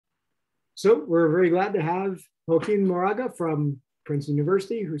So we're very glad to have Joaquín Moraga from Princeton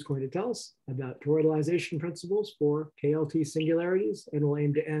University, who's going to tell us about toroidalization principles for KLT singularities, and we'll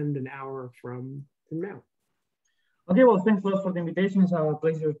aim to end an hour from now. Okay, well, thanks a lot for the invitation. It's a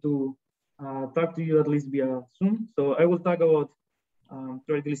pleasure to talk to you, at least via Zoom. So I will talk about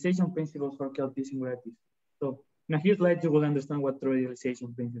toroidalization principles for KLT singularities. So in a few slides, you will understand what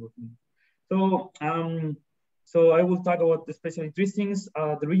toroidalization principles mean. So I will talk about especially three things: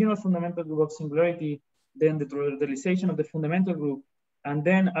 the regional fundamental group of singularity, then the toroidalization of the fundamental group, and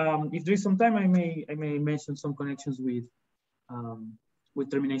then if there is some time, I may mention some connections with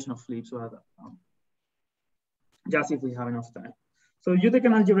termination of flips, so just if we have enough time. So you take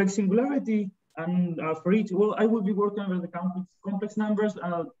an algebraic singularity, and for each, well, I will be working over the complex numbers,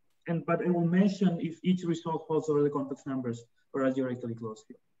 but I will mention if each result falls over the complex numbers or algebraically closed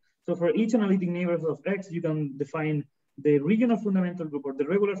field. So for each analytic neighborhood of X, you can define the regional fundamental group or the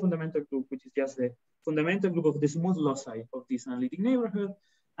regular fundamental group, which is just the fundamental group of the smooth loci of this analytic neighborhood.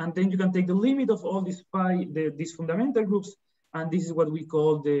 And then you can take the limit of all these these fundamental groups, and this is what we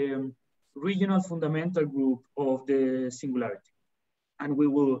call the regional fundamental group of the singularity. And we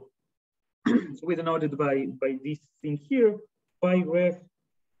will, we denote it by this thing here, by ref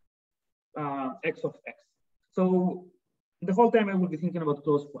X of X. So the whole time I will be thinking about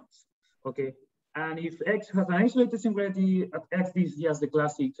closed points, okay? And if X has an isolated singularity at X, this is just the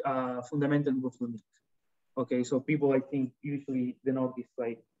classic fundamental group of the link. Okay, so people, I think, usually denote this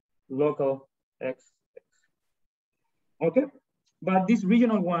by local X, X. Okay, but this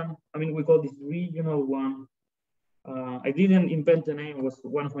regional one, I mean, we call this regional one. I didn't invent the name, it was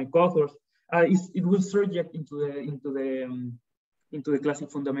one of my co-authors. It will surject into the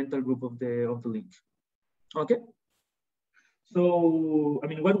classic fundamental group of the link. Okay. So, I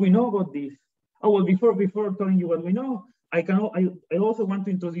mean, what we know about this? Oh, well, before telling you what we know, I also want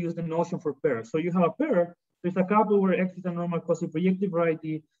to introduce the notion for pairs. So you have a pair, there's a couple where X is a normal quasi-projective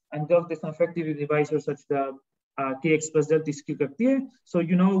variety, and delta is an effective divisor such that Kx plus delta is Q cap T. So,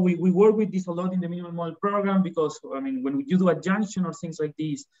 you know, we work with this a lot in the minimal model program because, I mean, when you do adjunction or things like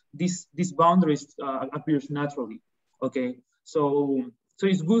these boundaries appears naturally, okay? So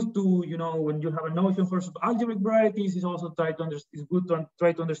it's good to, you know, when you have a notion for algebraic varieties, it's also it's good to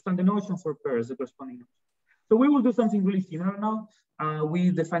try to understand the notion for pairs, the corresponding notion. So we will do something really similar now. We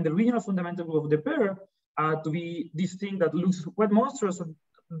define the regional fundamental group of the pair to be this thing that looks quite monstrous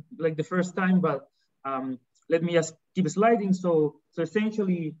like the first time, but let me just keep sliding. So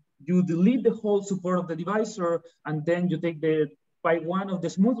essentially you delete the whole support of the divisor, and then you take the pi1 of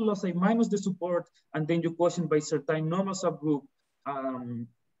the smooth loci minus the support, and then you quotient by certain normal subgroup,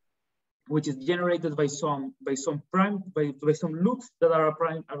 which is generated by some loops that are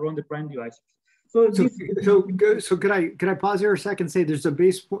around the prime divisors. So could I pause here a second and say there's a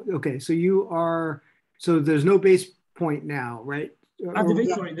base point? Okay, so there's no base point now, right?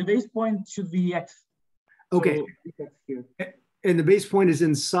 The base point should be X. Okay, so and the base point is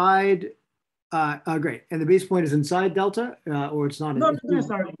inside. Great, and the base point is inside delta, or it's not? No,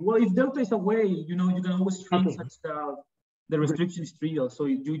 sorry. Well, if delta is away, you know, you can always shrink such the restriction is trivial. So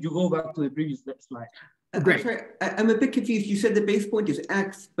you go back to the previous slide. Great. Sorry, I'm a bit confused. You said the base point is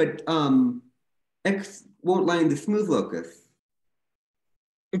X, but X won't lie in the smooth locus.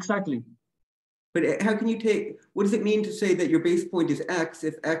 Exactly. But how can you what does it mean to say that your base point is X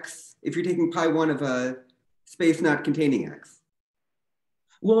if you're taking pi1 of a space not containing X?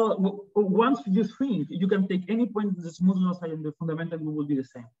 Well, once you shrink, you can take any point in the smooth loci and the fundamental group will be the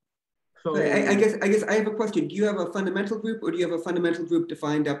same. So I guess I have a question. Do you have a fundamental group, or do you have a fundamental group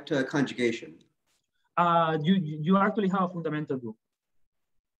defined up to conjugation? You actually have a fundamental group.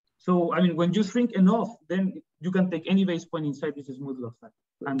 So I mean, when you shrink enough, then you can take any base point inside this smooth loci.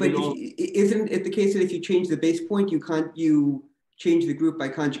 But isn't it the case that if you change the base point, you change the group by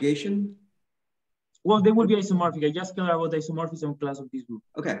conjugation? Well, they will be isomorphic. I just care about the isomorphism class of this group.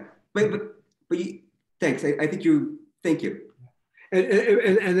 Okay, but thanks. I think thank you.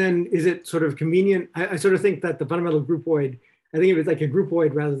 And then is it sort of convenient? I sort of think that the fundamental groupoid, I think if it's like a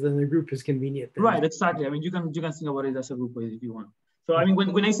groupoid rather than a group is convenient. Right, exactly. I mean, you can think about it as a groupoid if you want. So I mean,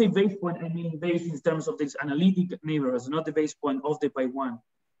 when I say base point, I mean base in terms of this analytic neighborhoods, not the base point of the pi1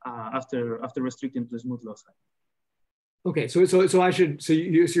 after restricting to the smooth loci. Okay, so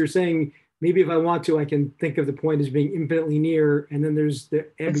you're saying maybe if I want to, I can think of the point as being infinitely near, and then there's the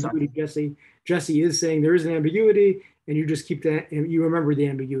ambiguity. Exactly. Jesse is saying there is an ambiguity, and you just keep that, and you remember the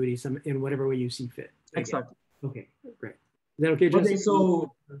ambiguity in whatever way you see fit. Exactly. Okay, great. Is that okay, Jesse? Okay,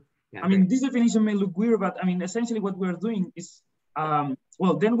 so yeah, I mean, this definition may look weird, but I mean, essentially what we're doing is,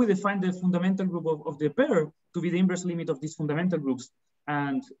 well, then we define the fundamental group of the pair to be the inverse limit of these fundamental groups.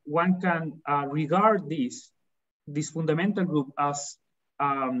 And one can regard this fundamental group as,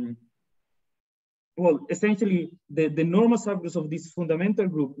 well, essentially the normal subgroups of this fundamental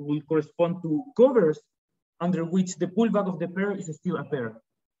group will correspond to covers under which the pullback of the pair is still a pair.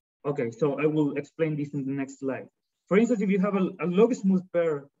 Okay, so I will explain this in the next slide. For instance, if you have a log smooth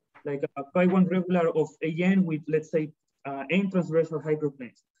pair, like a pi1 regular of an with, let's say, n transversal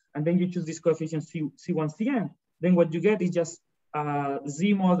hyperplanes, and then you choose this coefficient C1 Cn, then what you get is just Z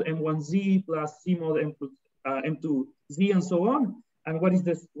mod M1Z plus C mod M2Z and so on. And what is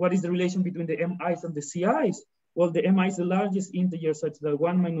this? What is the relation between the MIs and the CIs? Well, the MI is the largest integer such that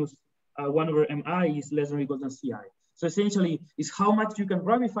 1 minus 1 over MI is less than or equal than CI. So essentially, it's how much you can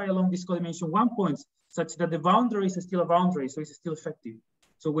ramify along these codimension 1 points such that the boundary is still a boundary, so it's still effective.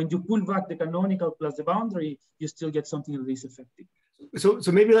 So when you pull back the canonical plus the boundary, you still get something that is effective. So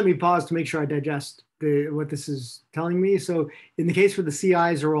maybe let me pause to make sure I digest what this is telling me. So in the case where the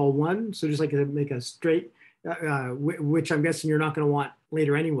CIs are all 1, so just like to make a straight, which I'm guessing you're not going to want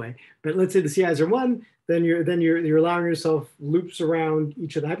later anyway. But let's say the CIs are 1, then you're allowing yourself loops around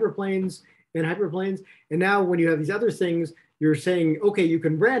each of the hyperplanes and hyperplanes. And now when you have these other things, you're saying, okay, you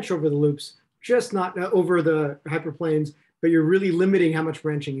can branch over the loops, just not over the hyperplanes, but you're really limiting how much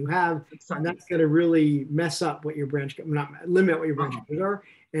branching you have. Exactly. And that's going to really mess up what your branch, not limit what your branching are.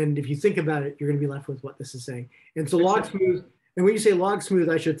 And if you think about it, you're going to be left with what this is saying. And so log smooth, and when you say log smooth,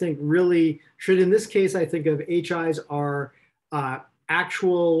 I should think really, in this case, I think of HIs are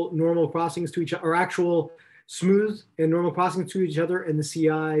actual normal crossings to each other, or actual smooth and normal crossings to each other, and the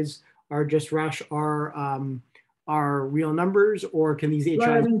CIs are just are real numbers, or can these HIs?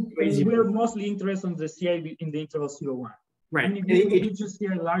 Well, we're mostly interested in the CI in the interval 0-1. Right. And if you just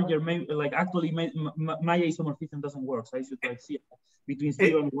CI larger, maybe, like actually my isomorphism doesn't work, so I should like CI between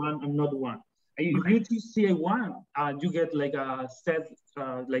 0 and 1 and not 1. If you choose CI1, you get like a set,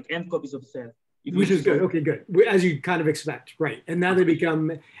 like n copies of set. Which is good. Okay, good. As you kind of expect, right? And now they become,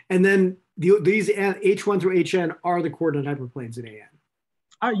 and then these H1 through Hn are the coordinate hyperplanes in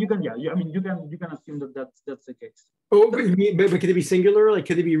AN. You can, yeah. I mean, you can assume that that's the case. Oh, but could it be singular? Like,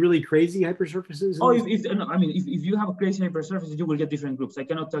 could they be really crazy hypersurfaces? Oh, if you have a crazy hypersurface, you will get different groups. I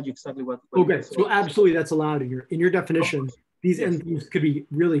cannot tell you exactly what. Okay, so absolutely, that's allowed in your definition. These entities could be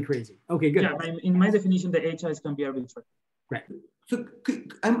really crazy. Okay, good. Yeah, in my definition, the HIs can be arbitrary. Right. So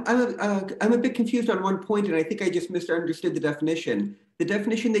I'm a bit confused on one point, and I think I just misunderstood the definition. The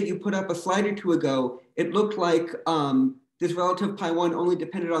definition that you put up a slide or two ago, it looked like this relative pi1 only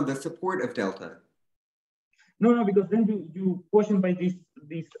depended on the support of delta. No, because then you quotient by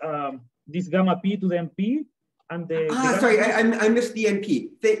this gamma p to the mp, and the sorry, I missed the np.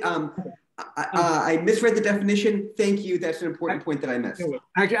 I misread the definition. Thank you. That's an important point that I missed.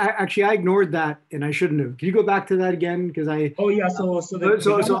 Actually, I ignored that, and I shouldn't have. Can you go back to that again? Because I. Oh yeah. So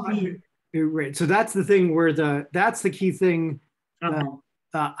right. So that's the thing where that's the key thing.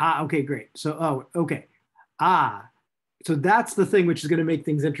 Okay, great. So okay. So that's the thing which is going to make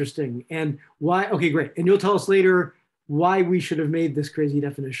things interesting, and why. Okay, great. And you'll tell us later why we should have made this crazy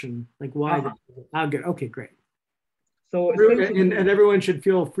definition. Like why? Good. Okay, great. So and everyone should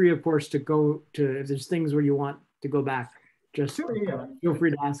feel free, of course, to go to, if there's things where you want to go back, just feel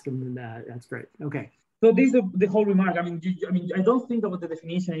free to ask them, and that's great. Okay. So this is the whole remark. I mean, I don't think about the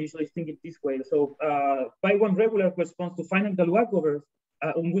definition. I usually think it this way. So pi1 regular corresponds to finite Galois covers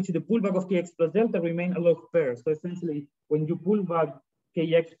on which the pullback of kx plus delta remain a log pair. So essentially, when you pull back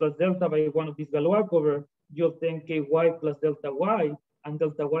kx plus delta by one of these Galois covers, you obtain ky plus delta y, and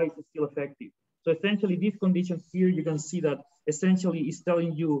delta y is still effective. So essentially, these conditions here, you can see that essentially is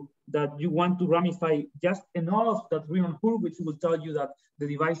telling you that you want to ramify just enough that Riemann curve, which will tell you that the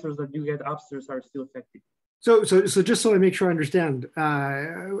divisors that you get upstairs are still effective. So just so I make sure I understand,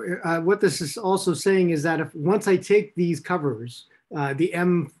 what this is also saying is that if once I take these covers, the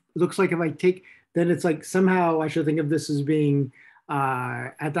M looks like if I take, then it's like somehow I should think of this as being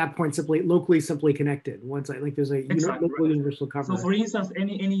at that point locally connected. Once there's a local universal cover. So for instance,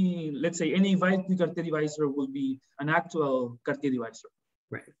 let's say any Weitner Cartier divisor will be an actual Cartier divisor.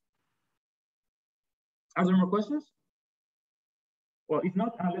 Right. Are there more questions? Well, if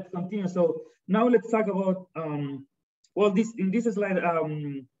not, let's continue. So now let's talk about in this slide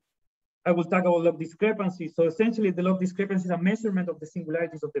I will talk about log discrepancies. So essentially, the log discrepancy is a measurement of the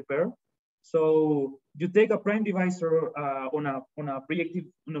singularities of the pair. So you take a prime divisor on a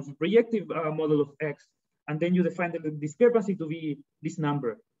projective model of X, and then you define the discrepancy to be this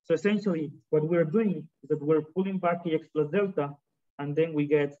number. So essentially, what we're doing is that we're pulling back kx plus delta, and then we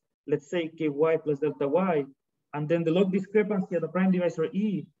get, let's say, ky plus delta y, and then the log discrepancy at the prime divisor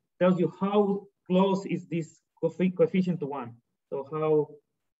E tells you how close is this coefficient to 1. So how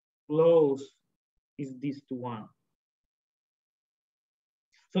close is this to 1?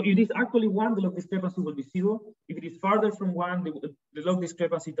 So if it is actually 1, the log discrepancy will be 0. If it is farther from 1, the log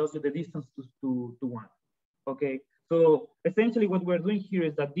discrepancy tells you the distance to 1. Okay, so essentially what we're doing here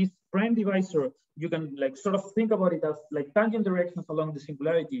is that this prime divisor, you can like sort of think about it as like tangent directions along the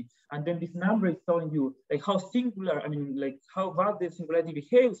singularity, and then this number is telling you like how singular, I mean like how bad the singularity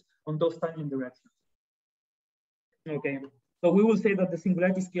behaves on those tangent directions. Okay, so we will say that the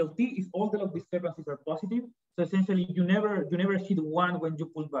singularity scale T if all the log discrepancies are positive. So essentially, you never hit 1 when you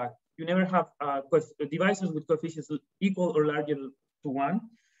pull back. You never have divisors with coefficients equal or larger to 1.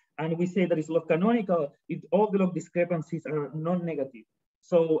 And we say that it's log canonical if all the log discrepancies are non-negative.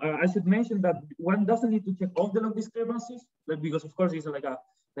 So I should mention that one doesn't need to check all the log discrepancies, because of course it's like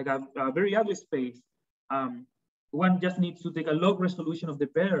a very ugly space. One just needs to take a log resolution of the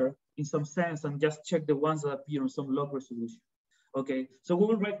pair in some sense and just check the ones that appear on some log resolution. Okay, so we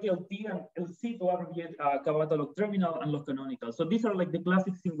will write LT and LC to abbreviate Kawada log terminal and log canonical. So these are like the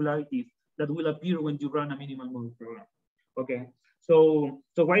classic singularities that will appear when you run a minimal model program. Okay, so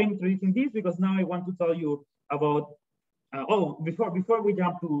why I'm introducing this? Because now I want to tell you about, before we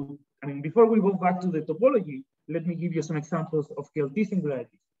jump to, before we go back to the topology, let me give you some examples of KLT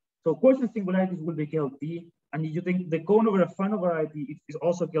singularities. So quotient singularities will be KLT, and if you think the cone over a Fano variety is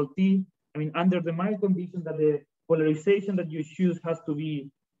also KLT, under the mild condition that the polarization that you choose has to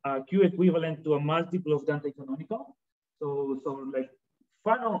be Q equivalent to a multiple of the anti-canonical. So like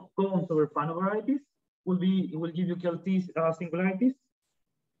Fano cones over Fano varieties will give you KLT singularities.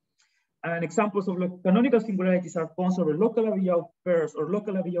 And examples of canonical singularities are cones over local Abiyao pairs or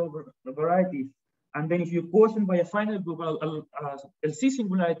local Abiyao varieties. And then if you quotient by a finite group LC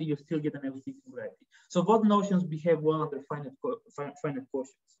singularity, you still get an LC singularity. So both notions behave well under finite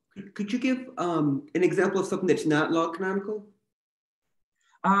quotients. Could you give an example of something that's not log canonical?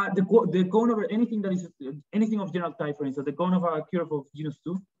 The cone over anything that is anything of general type, for instance, the cone of a curve of genus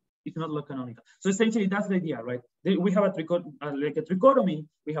 2 is not log canonical. So essentially that's the idea, right? We have like a trichotomy.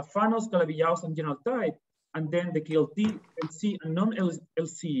 We have Fanos, Calabiyaos, and general type, and then the KLT, LC, and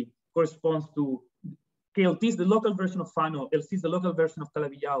non-LC corresponds to KLT is the local version of Fano, LC is the local version of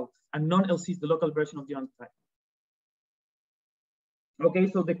Calabillao, and non-LC is the local version of general type. Okay,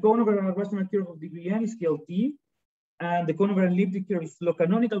 so the cone over a rational curve of degree n is KLT, and the cone over an elliptic curve is log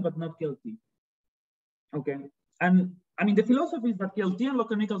canonical but not KLT. Okay, and the philosophy is that KLT and log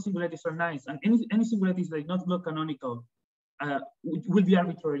canonical singularities are nice, and any singularities like not log canonical will be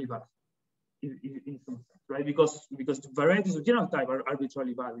arbitrarily bad in some sense, right? Because the varieties of general type are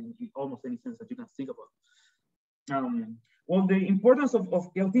arbitrarily bad in almost any sense that you can think about. Well, the importance of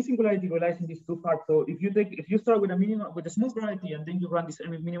KLT singularity relies in these two facts. So if you start with a smooth variety and then you run this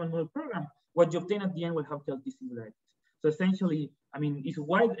minimal model program, what you obtain at the end will have KLT singularities. So essentially, it's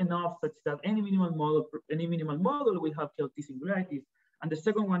wide enough such that any minimal model will have KLT singularities. And the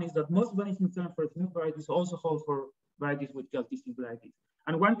second one is that most vanishing terms for smooth varieties also hold for varieties with KLT singularities.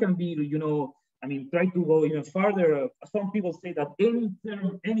 And one can be, try to go even farther. Some people say that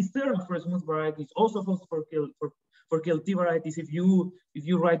any term for smooth varieties also holds for KLT varieties if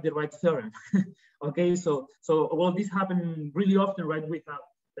you write the right theorem. Okay, so well, this happened really often, right? We have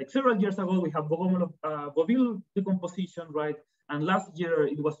like several years ago we have Boville decomposition, right? And last year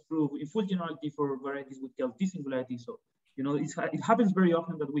it was proved in full generality for varieties with KLT singularity. So it happens very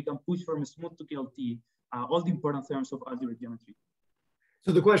often that we can push from smooth to KLT all the important terms of algebraic geometry.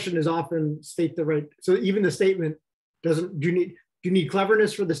 So the question is often state the right. So even the statement doesn't. Do you need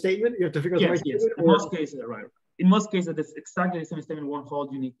cleverness for the statement? You have to figure out the right statement. In most cases, right. In most cases, it's exactly the same statement won't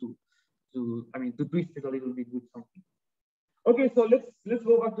hold. You need to twist it a little bit with something. Okay, so let's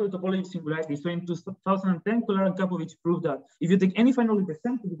go back to the topology of singularity. So in 2010, Kolar and Kapovich proved that if you take any finally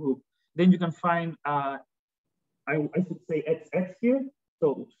representative group, then you can find I should say XX here.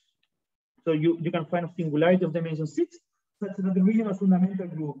 So you can find a singularity of dimension 6. Such that the regional fundamental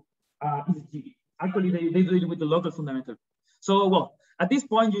group is G. Actually, they do it with the local fundamental. So, well, at this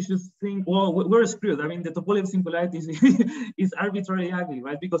point, you should think, well, we're screwed. The topology of singularities is arbitrarily ugly,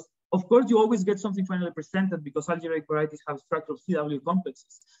 right? Because, of course, you always get something finally presented because algebraic varieties have structure of CW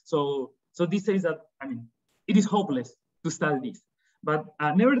complexes. So this says that, it is hopeless to study this. But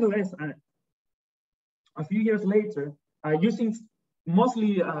nevertheless, a few years later, using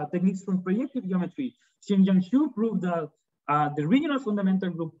mostly techniques from projective geometry, Xinjiang Xu proved that the regional fundamental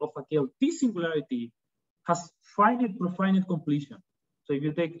group of a KLT singularity has finite profinite completion. So if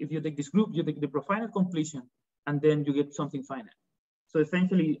you take this group, you take the profinite completion, and then you get something finite. So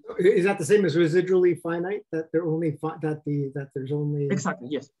essentially, is that the same as residually finite? That they're only that there's only exactly,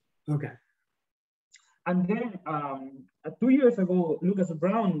 yes. Okay. And then 2 years ago, Lucas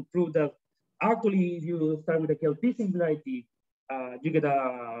Brown proved that actually, if you start with a KLT singularity, you get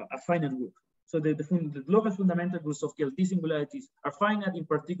a finite group. So the local fundamental groups of KLT singularities are finite. In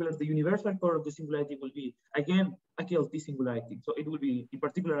particular, the universal core of the singularity will be, again, a KLT singularity. So it will be, in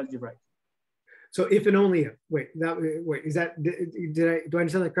particular, algebraic. So if and only if, wait, is that, do I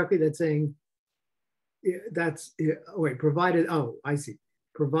understand that correctly? That's saying, that's, wait, provided, oh, I see.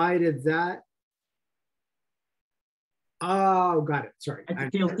 Provided that, oh, got it, sorry. Okay,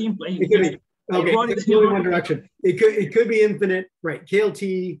 it's only one direction. It could be infinite, right?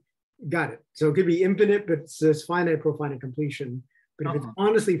 KLT, got it. So it could be infinite, but it's this finite profinite completion. But if it's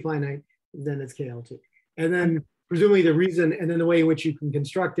honestly finite, then it's KLT. And then presumably the reason, and then the way in which you can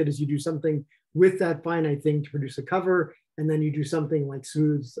construct it is you do something with that finite thing to produce a cover, and then you do something like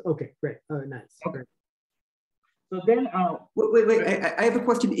smooths. Okay, great. Oh, nice. Okay. Great. So then, wait. I have a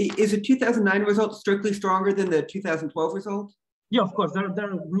question. Is the 2009 result strictly stronger than the 2012 result? Yeah, of course. There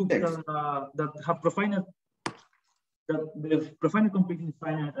are groups that have profinite, that the profinite completion is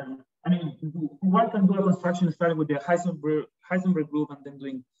finite. And I mean, one can do a construction starting with the Heisenberg group and then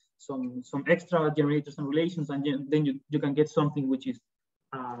doing some extra generators and relations, and then you can get something which is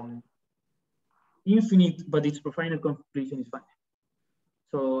infinite, but its profinite completion is finite.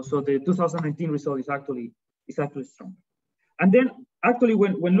 So the 2019 result is actually strong. And then actually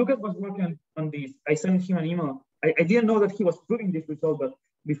when Lucas was working on this, I sent him an email. I didn't know that he was proving this result, but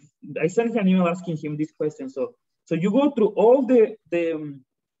I sent him an email asking him this question. So you go through all the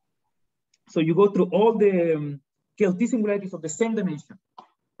KLT singularities of the same dimension,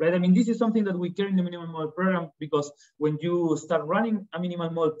 right? I mean, this is something that we care in the minimal model program, because when you start running a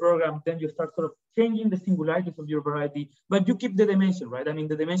minimal model program, then you start sort of changing the singularities of your variety, but you keep the dimension, right? I mean,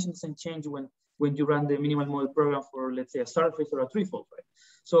 the dimension doesn't change when you run the minimal model program for, let's say, a surface or a threefold, right?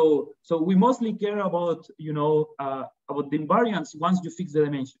 So we mostly care about, about the invariance once you fix the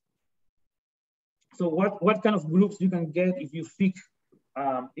dimension. So what kind of groups you can get if you fix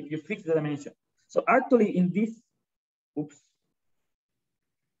the dimension? So actually in this, oops,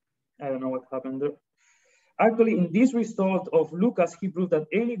 I don't know what happened there. Actually, in this result of Lucas, he proved that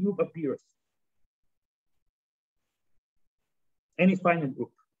any group appears, any finite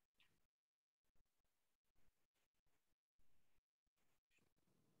group.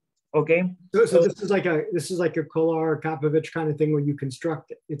 Okay. So this is like a Kolar-Kapovich kind of thing where you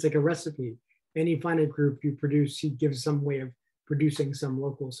construct it. It's like a recipe. Any finite group you produce, he gives some way of producing some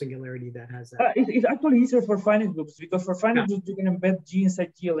local singularity that has that. It's actually easier for finite groups, because for finite groups you can embed G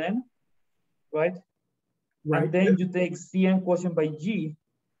inside GLN, right? Right. And then you take Cn quotient by G,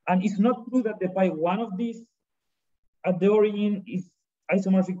 and it's not true that the pi one of these at the origin is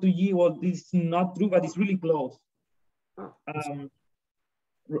isomorphic to G. Well, this is not true, but it's really close. Oh,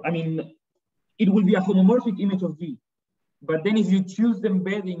 I mean, it will be a homomorphic image of G. But then if you choose the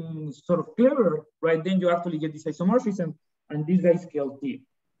embedding sort of clever, right, then you actually get this isomorphism, and this guy is KLT.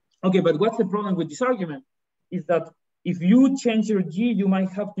 Okay, but what's the problem with this argument is that if you change your G, you might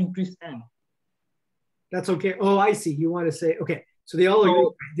have to increase N. That's okay. Oh, I see. You want to say, okay. So the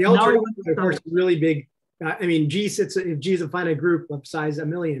alternative, of course, is really big. I mean, G sits, if G is a finite group of size 1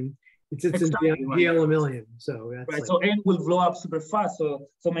 million, it sits in GL 1 million. So that's right. So N will blow up super fast. So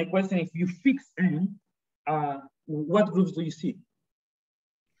my question, if you fix N, what groups do you see?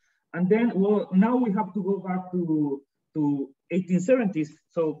 And then, well, now we have to go back to 1870s.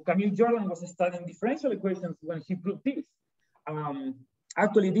 So Camille Jordan was studying differential equations when he proved this.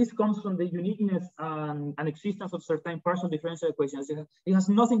 Actually, this comes from the uniqueness and existence of certain partial differential equations. It has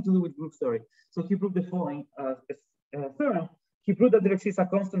nothing to do with group theory. So he proved the following theorem. He proved that there exists a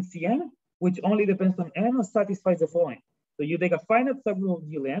constant Cn, which only depends on n and satisfies the following. So you take a finite subgroup of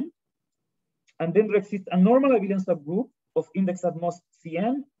GLN, and then there exists a normal abelian subgroup of index at most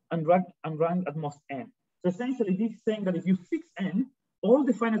Cn and rank at most n. So essentially, this is saying that if you fix n, all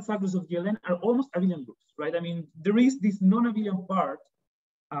the finite subgroups of GLN are almost abelian groups, right? I mean, there is this non-abelian part.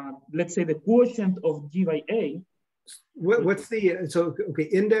 Let's say the quotient of G by A. What's the, so, okay,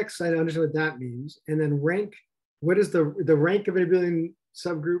 index, I understand what that means. And then rank, what is the rank of an abelian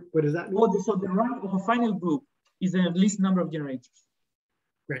subgroup? What does that mean? Oh, so the rank of a finite group is the least number of generators.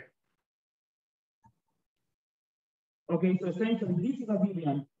 Right. Okay, so essentially this is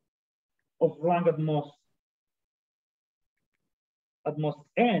abelian of rank at most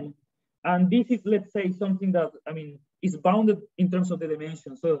n. And this is, let's say, something that, I mean, is bounded in terms of the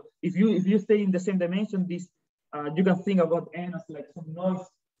dimension. So if you stay in the same dimension, this you can think about n as like some noise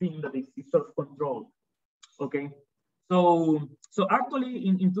thing that is sort of controlled. Okay, so So actually,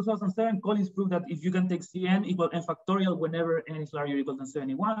 in 2007, Collins proved that if you can take Cn equal n factorial whenever n is larger or equal than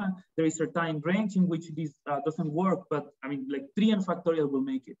 71, there is a certain range in which this doesn't work, but I mean, like 3n factorial will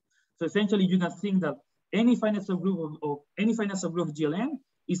make it. So essentially, you can think that any finite subgroup of any finite subgroup of GLN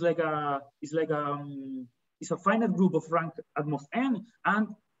is a finite group of rank at most n, and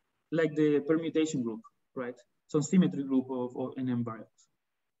like the permutation group, right? So symmetry group of n variables.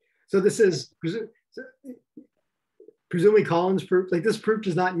 So this is presumably Collins proof. Like this proof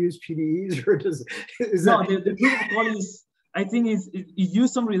does not use PDEs, or does is no? That... The proof of Collins, I think, is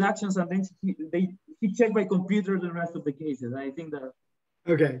used some reductions, and then he checked by computer the rest of the cases. I think that.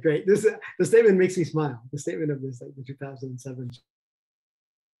 Okay, great. The statement makes me smile. The statement of this, like the 2007.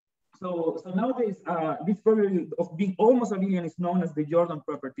 So nowadays, this property of being almost abelian is known as the Jordan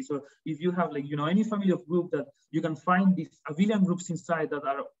property. So if you have like, any family of group that you can find these abelian groups inside that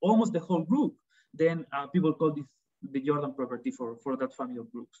are almost the whole group, then people call this the Jordan property for that family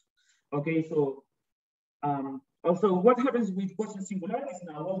of groups. Okay, so also what happens with quotient singularities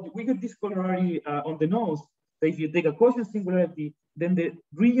now? Well, we get this corollary on the nose. So if you take a quotient singularity, then the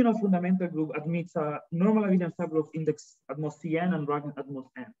regional fundamental group admits a normal abelian subgroup index at most Cn and rank at most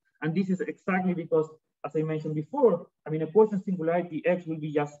n. And this is exactly because, as I mentioned before, I mean, a quotient singularity X will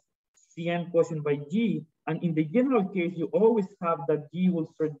be just Cn quotient by G. And in the general case, you always have that G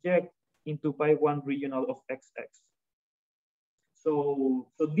will surject into pi1 regional of XX. So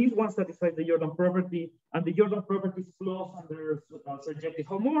this one satisfies the Jordan property, and the Jordan property flows under surjective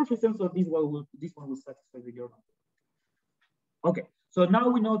homomorphism. So this one will satisfy the Jordan property. Okay, so now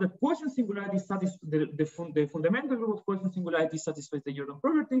we know that quotient singularity satisfies the fundamental group of quotient singularity satisfies the Jordan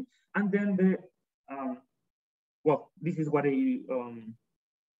property, and then the well, this is what I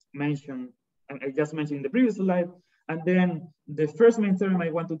mentioned. I just mentioned in the previous slide, and then the first main theorem I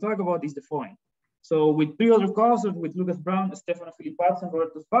want to talk about is the following. So with three other co-authors, with Lucas Brown, Stefano Filipazzi, and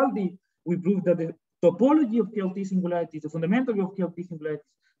Roberto Spaldi, we proved that the topology of KLT singularities, the fundamental of KLT singularities,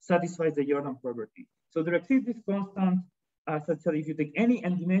 satisfies the Jordan property. So there exists this constant such that if you take any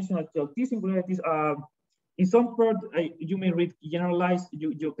n-dimensional KLT singularities, in some part, you may read generalized,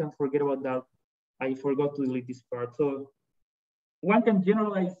 you can forget about that. I forgot to delete this part. So one can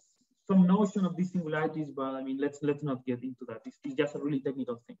generalize some notion of these singularities, but I mean, let's not get into that. It's just a really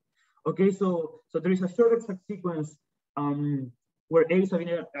technical thing. Okay, so there is a short exact sequence where A is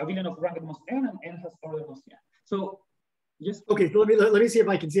abelian of rank at most n, and n has order most n. So yes. Okay, so let me see if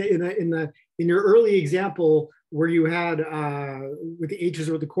I can see it in your early example where you had with the h's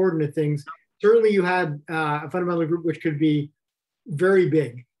or with the coordinate things. Certainly, you had a fundamental group which could be very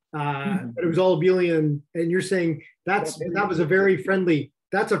big, but it was all abelian, and you're saying that was a very friendly.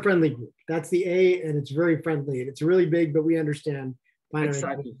 That's a friendly group. That's the A, and it's very friendly, and it's really big, but we understand.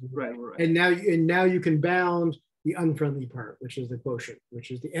 Exactly. Right. And now you can bound the unfriendly part, which is the quotient,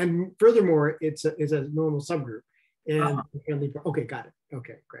 which is and furthermore, it's a normal subgroup. And the friendly part. Okay, got it.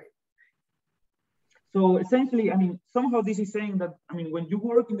 Okay, great. So essentially, I mean, somehow this is saying that, I mean, when you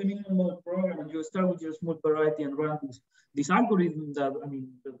work in the minimal model program and you start with your smooth variety and run this algorithm that, I mean,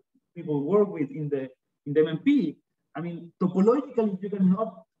 that people work with in the MMP, I mean, topologically, you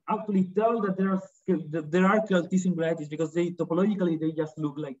cannot actually tell that there are KLT singularities because topologically they just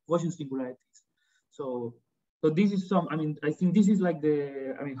look like quotient singularities. So this is I mean, I think this is like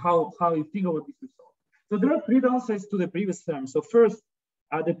how you think about this result. So there are three downsides to the previous term. So first,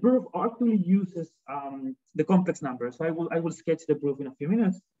 the proof actually uses the complex numbers. So I will sketch the proof in a few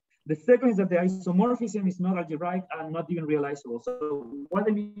minutes. The second is that the isomorphism is not algebraic and not even realizable. So what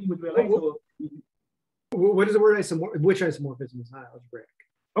I mean with realizable. What is the word isomorphism? Which isomorphism is not algebraic?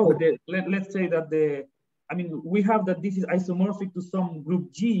 Oh, let's say that we have that this is isomorphic to some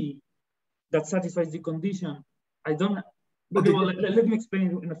group G that satisfies the condition. I don't. Okay, well, let me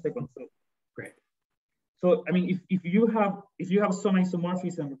explain in a second. So, great. So I mean, if you have some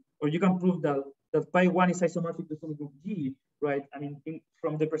isomorphism, or you can prove that pi1 is isomorphic to some group G, right? I mean,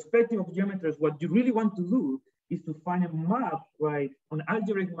 from the perspective of geometers, what you really want to do is to find a map, right, an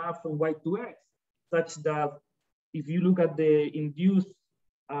algebraic map from Y to X, such that if you look at the induced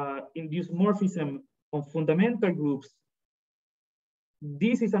morphism on fundamental groups,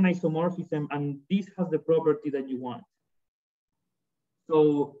 this is an isomorphism, and this has the property that you want.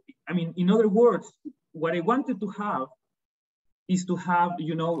 So, I mean, in other words, what I wanted to have is to have,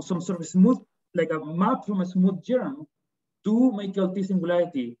 some sort of smooth, like a map from a smooth germ to my KLT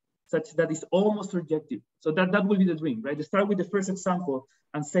singularity, such that it's almost surjective. So that will be the dream, right? To start with the first example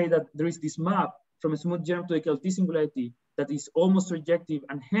and say that there is this map from a smooth germ to a KLT singularity that is almost surjective,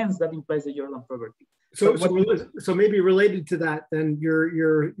 and hence that implies the Jordan property. So maybe related to that, then your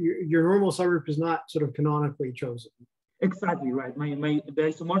normal subgroup is not sort of canonically chosen. Exactly right. The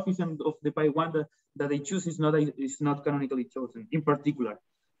isomorphism of the pi1 that they choose is not canonically chosen in particular.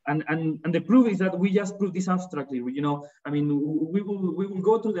 And the proof is that we just prove this abstractly. I mean, we will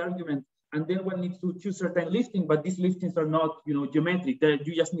go through the argument, and then one needs to choose certain liftings, but these liftings are not, geometric.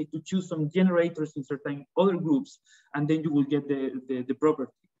 You just need to choose some generators in certain other groups, and then you will get the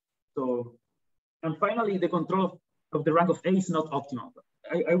property. So, and finally, the control of the rank of A is not optimal.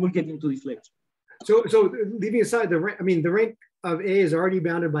 I will get into this later. So leaving aside the rank, I mean, the rank of A is already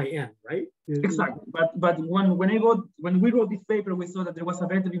bounded by N, right? Exactly. But when we wrote this paper, we saw that there was a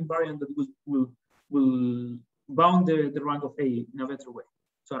better invariant that will bound the rank of A in a better way.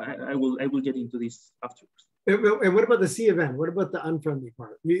 So I will get into this afterwards. And what about the C of N? What about the unfriendly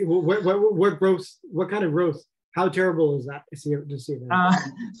part? What growth? What kind of growth? How terrible is that? To see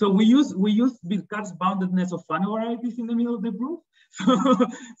that. So we use Descartes' boundedness of Fano varieties in the middle of the proof.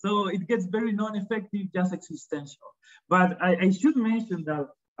 So it gets very non-effective, just existential. But I should mention that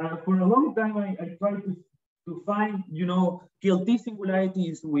for a long time I tried to find KLT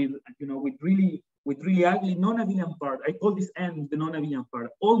singularities with really ugly non-abelian part. I call this N the non-abelian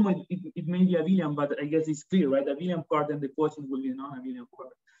part. Almost it may be abelian, but I guess it's clear, right? The abelian part and the quotient will be the non-abelian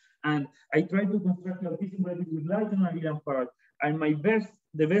part. And I tried to construct KLT singularities with large non-abelian part. And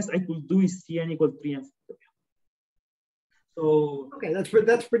the best I could do is Cn equal 3n. So okay, that's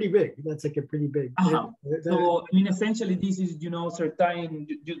pretty big. That's like a pretty big. So I mean, essentially, this is certain.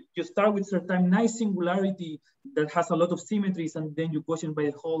 You start with certain nice singularity that has a lot of symmetries, and then you quotient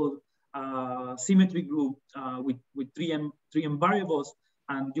by the whole symmetry group with 3m variables,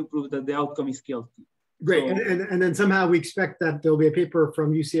 and you prove that the outcome is KLT. Great, so, and then somehow we expect that there'll be a paper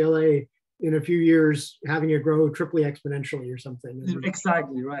from UCLA in a few years having it grow triply exponentially or something.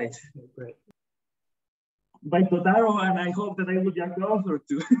 Exactly right. Great. By Totaro, and I hope that I will get closer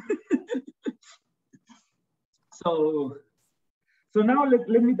to. So now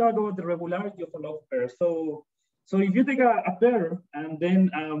let me talk about the regularity of a log pair. So if you take a pair, and then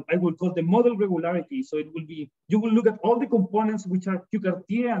I will call the model regularity. So it will be, you will look at all the components which are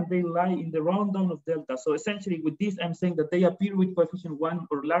Q-Cartier, and they lie in the round down of delta. So essentially with this, I'm saying that they appear with coefficient 1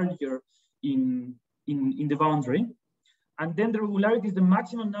 or larger in the boundary. And then the regularity is the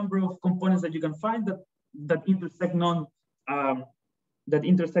maximum number of components that you can find that intersect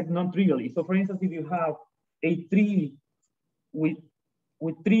non-trivially. So for instance, if you have a tree with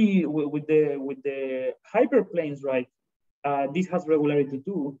the hyperplanes, right? This has regularity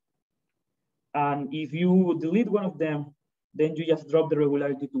 2. And if you delete one of them, then you just drop the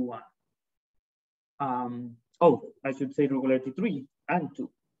regularity to 1. I should say regularity 3 and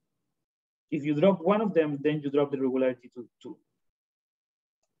 2. If you drop one of them, then you drop the regularity to 2.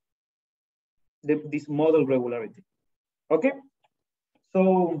 This model regularity. Okay,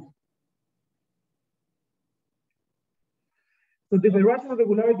 so the birational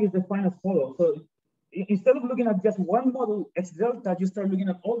regularity is defined as follows. So instead of looking at just one model X delta, you start looking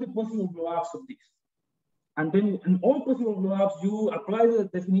at all the possible blow-ups of this. And then in all possible blow-ups, you apply the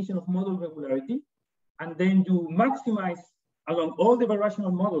definition of model regularity, and then you maximize along all the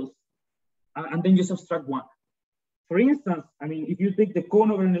birational models, and then you subtract 1. For instance, I mean, if you take the cone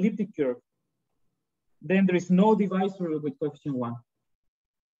over an elliptic curve, then there is no divisor with coefficient 1,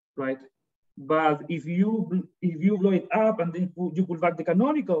 right? But if you blow it up and then you pull back the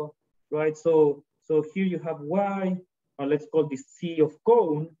canonical, right? So here you have y, or let's call this c of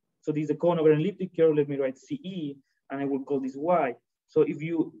cone. So this is the cone over an elliptic curve. Let me write ce, and I will call this y. So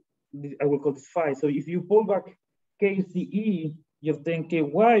I will call this phi. So if you pull back kce, you obtain ky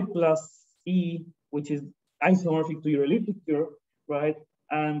plus e, which is isomorphic to your elliptic curve, right?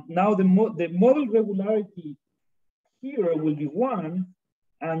 And now the model regularity here will be 1,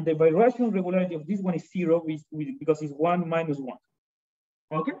 and the birational regularity of this one is 0, because it's 1 minus 1.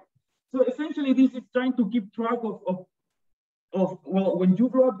 Okay? So essentially, this is trying to keep track of well, when you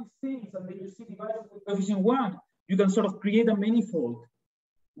blow up these things and then you see divisors with coefficient 1, you can sort of create a manifold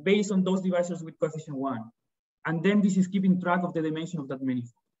based on those divisors with coefficient 1. And then this is keeping track of the dimension of that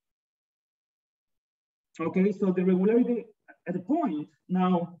manifold. Okay, so the regularity at the point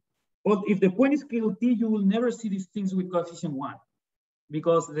now, well, if the point is KLT, you will never see these things with coefficient 1,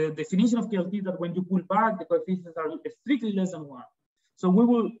 because the definition of KLT is that when you pull back, the coefficients are strictly less than 1. So we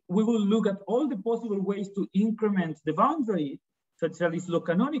will look at all the possible ways to increment the boundary such that it's log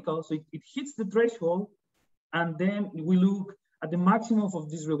canonical, so it hits the threshold, and then we look at the maximum of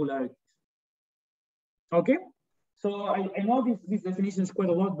these regularities. Okay, so I know this definition is quite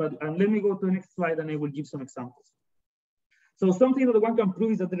a lot, but let me go to the next slide and I will give some examples. So something that one can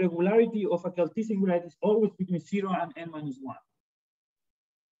prove is that the regularity of a KLT singularity is always between 0 and n minus 1.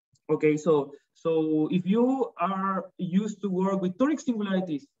 Okay, so if you are used to work with toric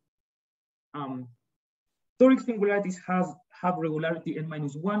singularities, toric singularities have regularity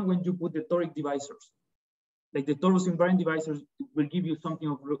n-1 when you put the toric divisors. Like the torus invariant divisors will give you something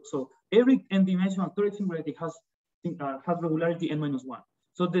of, so every n-dimensional toric singularity has regularity n-1.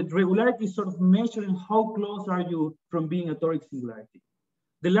 So the regularity is sort of measuring how close are you from being a toric singularity.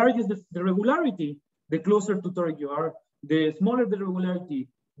 The larger the regularity, the closer to toric you are. The smaller the regularity,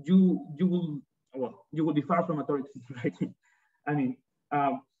 you will be far from a toric singularity. I mean,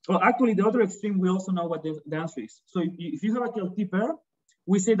 well, actually, the other extreme, we also know what the answer is. So if you have a KLT pair,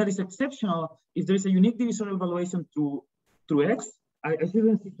 we say that it's exceptional if there is a unique divisorial evaluation through X. I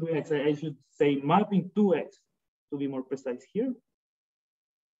shouldn't say through X, I should say mapping 2X to be more precise here.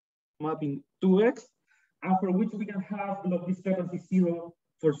 Mapping 2X, for which we can have log discrepancy 0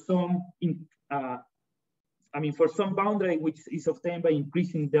 for some for some boundary which is obtained by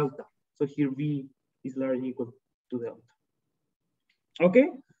increasing delta. So here V is larger than or equal to delta. Okay,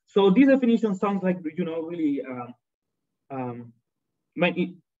 so this definition sounds like, you know, really,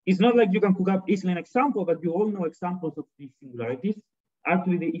 it's not like you can cook up easily an example, but you all know examples of these singularities.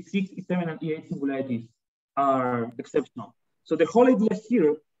 Actually, the E6, E7, and E8 singularities are exceptional. So the whole idea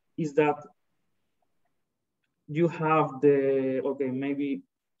here is that you have the, okay, maybe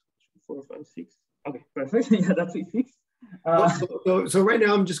 4, 5, 6. Okay, perfect. Yeah, that's E6. So right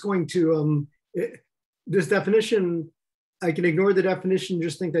now I'm just going to, this definition, I can ignore the definition,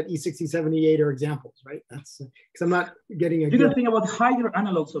 just think that E6, E7, E8 are examples, right? That's because I'm not getting a You can think about higher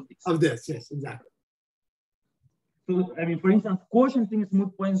analogs of this. Of this, yes, exactly. So, I mean, for instance, quotienting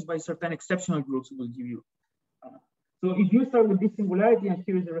smooth points by certain exceptional groups will give you. So if you start with this singularity, and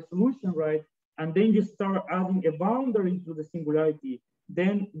here is the resolution, right? And then you start adding a boundary to the singularity,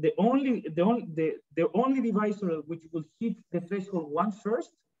 then the only divisor which will hit the threshold 1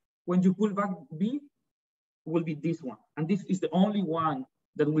 first, when you pull back B, will be this one. And this is the only one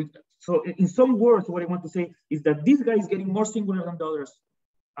that will, so in some words, what I want to say is that this guy is getting more singular than the others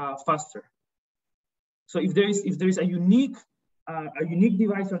faster. So if there is a unique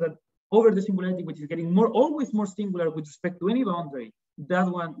divisor that over the singularity, which is getting always more singular with respect to any boundary, that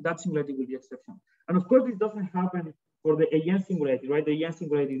singularity will be exceptional. And of course, this doesn't happen for the AN singularity, right? The AN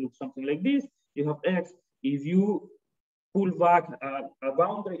singularity looks something like this. You have X. If you pull back a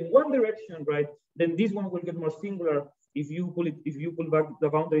boundary in one direction, right, then this one will get more singular. If you pull back the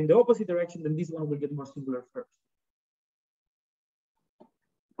boundary in the opposite direction, then this one will get more singular first.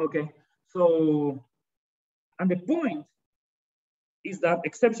 Okay, so, and the point is that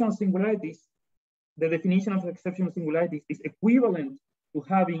exceptional singularities, the definition of exceptional singularities is equivalent to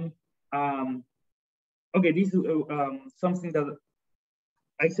having, okay, this is something that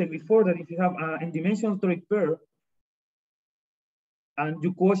I said before, that if you have an n-dimensional toric pair, and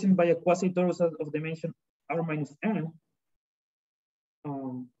you quotient by a quasi-torus of dimension r minus n,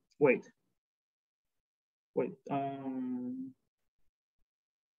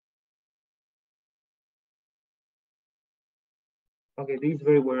 okay, this is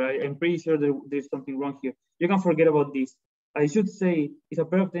very weird. I'm pretty sure there's something wrong here. You can forget about this. I should say it's a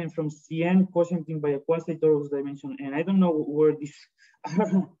pair of them from Cn quotienting by a quasi-torus dimension, and I don't know where this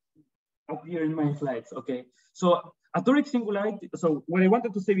appear in my slides. Okay, so a toric singularity. So what I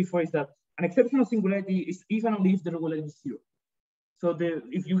wanted to say before is that an exceptional singularity is if and only if the regularity is 0. So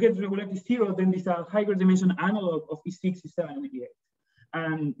if you get regularity 0, then it's a higher dimension analog of E6, E7, and E8.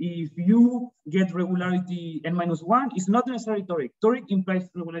 And if you get regularity n-1, it's not necessarily toric. Toric implies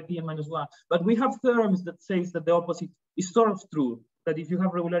regularity n-1, but we have theorems that says that the opposite is sort of true. That if you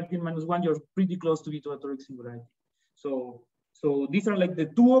have regularity n-1, you're pretty close to be to a toric singularity. So these are like the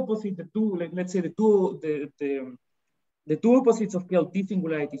two opposite, let's say the two opposites of KLT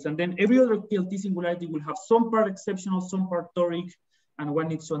singularities, and then every other KLT singularity will have some part exceptional, some part toric, and one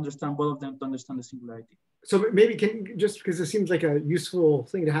needs to understand both of them to understand the singularity. So maybe just because it seems like a useful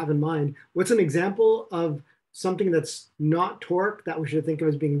thing to have in mind, what's an example of something that's not toric that we should think of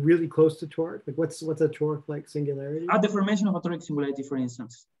as being really close to toric? Like what's a toric-like singularity? The formation of a toric singularity, for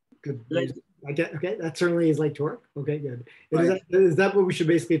instance. Good. I get, okay, that certainly is like toric. Okay, good. Right. Is that what we should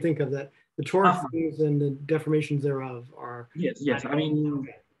basically think of, that the toric things and the deformations thereof are? Yes. I mean,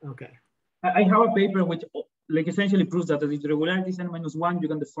 okay. I have a paper which like essentially proves that if the regularity is n-1, you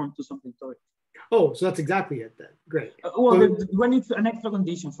can deform to something toric. Oh, so that's exactly it then. Great. When it's an extra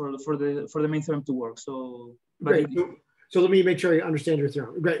condition for the main theorem to work. So, great. So let me make sure I understand your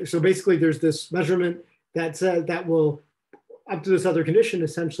theorem. Great. So basically, there's this measurement that says that will, up to this other condition,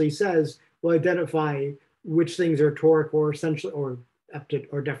 essentially says will identify which things are toric or essentially or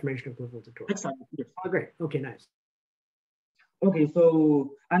deformation equivalent to toric. Exactly. Yes. Oh, great. Okay, nice. Okay,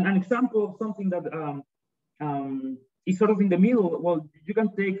 so an example of something that is sort of in the middle. Well, you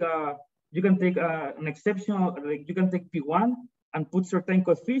can take an exceptional, like you can take P1 and put certain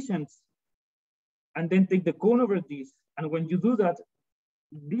coefficients, and then take the cone over this. And when you do that,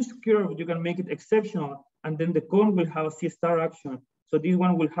 this curve you can make it exceptional, and then the cone will have a C star action. So this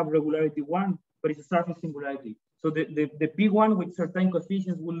one will have regularity 1, but it's a surface singularity. So the P1 with certain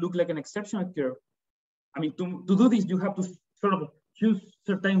coefficients will look like an exceptional curve. I mean, to do this, you have to sort of choose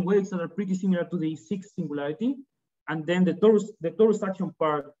certain waves that are pretty similar to the E6 singularity, and then the torus action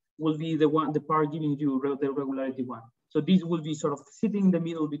part will be the part giving you the regularity 1. So this will be sort of sitting in the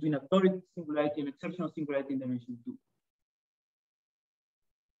middle between a toric singularity and exceptional singularity in dimension 2.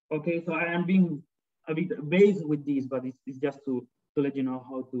 Okay, so I am being a bit vague with this, but it's just to let you know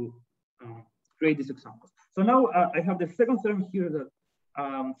how to create these examples. So now I have the second theorem here that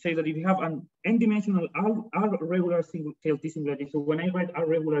say that if you have an n-dimensional R regular KLT singularity, so when I write R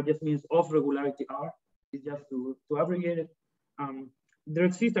regular, just means of regularity R, it's just to abbreviate it. There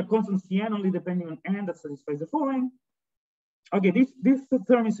exists a constant Cn only depending on n that satisfies the following. Okay, this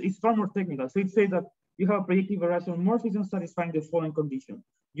term is far more technical. So it says that you have a projective irrational morphism satisfying the following condition.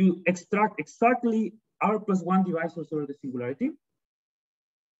 You extract exactly R plus 1 divisors over the singularity.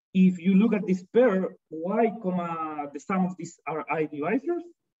 If you look at this pair, y comma the sum of these are I divisors,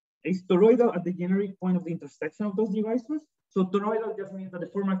 is toroidal at the generic point of the intersection of those divisors. So toroidal just means that the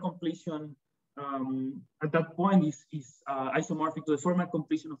formal completion at that point is isomorphic to the formal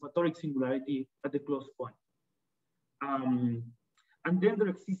completion of a toric singularity at the closed point. And then there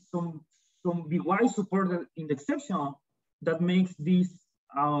exists some By supported in the exception that makes this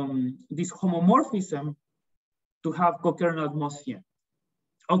this homomorphism to have co-kernel at most Cn.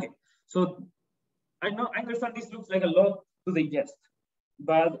 Okay, so I understand this looks like a lot to digest,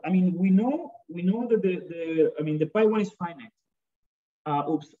 but I mean we know that the pi1 is finite.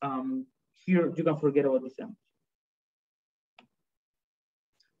 Here you can forget about this sandwich.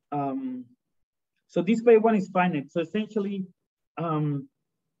 So this pi1 is finite. So essentially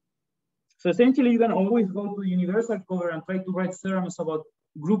you can always go to the universal cover and try to write theorems about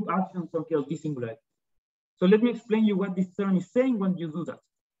group actions on KLT singularity. So let me explain you what this theorem is saying when you do that.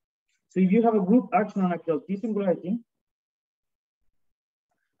 So if you have a group action on a KLT singularity,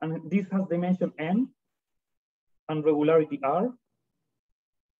 and this has dimension n and regularity r,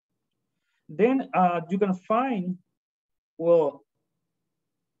 then you can find, well,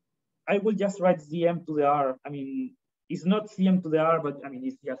 I will just write Cm to the r. I mean, it's not Cm to the r, but I mean,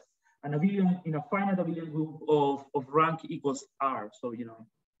 it's just an abelian in a finite abelian group of rank equals r. So, you know,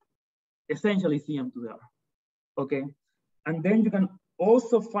 essentially Cm to the r, okay? And then you can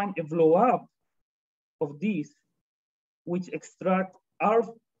also find a blow up of these, which extract r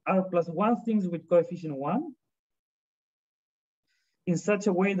plus 1 things with coefficient 1 in such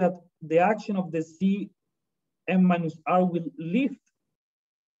a way that the action of the Cm minus r will lift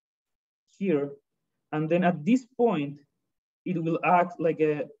here. And then at this point, it will act like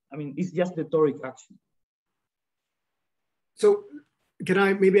it's just the toric action. So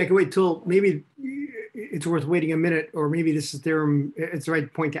maybe I can wait till, maybe it's worth waiting a minute, or maybe this is theorem, it's the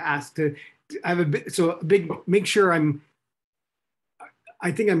right point to ask I have make sure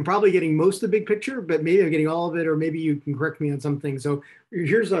I think I'm probably getting most of the big picture, but maybe I'm getting all of it, or maybe you can correct me on something. So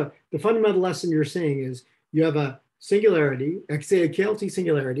here's the fundamental lesson you're saying is you have a singularity, like say a KLT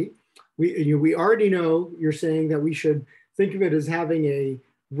singularity. We already know you're saying that we should think of it as having an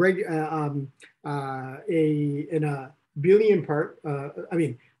abelian part. I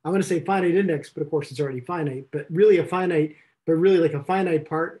mean, I want to say finite index, but of course it's already finite, but really like a finite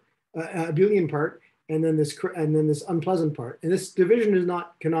part, abelian part, and then this unpleasant part. And this division is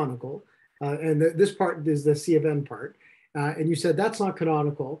not canonical, and this part is the C of n part. And you said that's not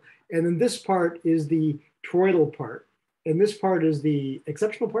canonical. And then this part is the toroidal part. And this part is the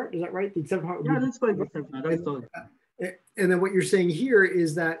exceptional part. Is that right? The exceptional part. Yeah, that's quite exceptional. That's totally. And then what you're saying here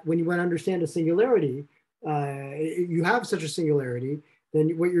is that when you want to understand a singularity, you have such a singularity,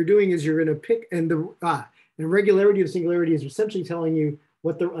 then what you're doing is you're going to pick, and regularity of singularity is essentially telling you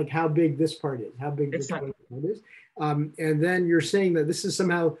what how big this part is, how big this part is. And then you're saying that this is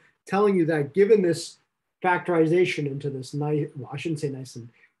somehow telling you that given this factorization into this nice, well, I shouldn't say nice, and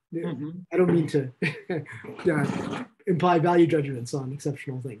I don't mean to imply value judgments on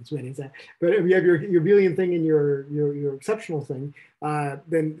exceptional things, but if you have your abelian thing and your exceptional thing,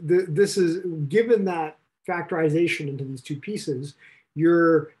 then this is, given that factorization into these two pieces,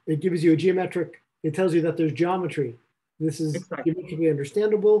 it gives you a geometric, it tells you that there's geometry. This is geometrically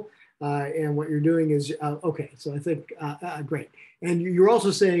understandable, and what you're doing is, okay, so I think, great. And you're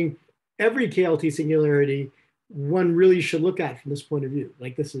also saying every KLT singularity, one really should look at from this point of view.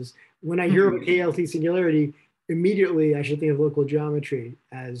 Like this is, when I hear of a KLT singularity, immediately I should think of local geometry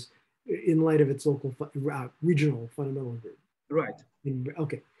as in light of its local regional fundamental group. Right.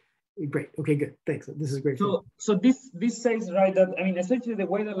 Okay, great. Okay, good. Thanks. This is great. So this says, right, that, I mean, essentially the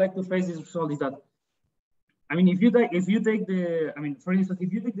way that I like to phrase this result is that, I mean, if you take the, I mean, for instance,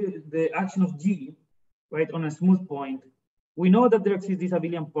 if you take the action of G, right, on a smooth point, we know that there exists this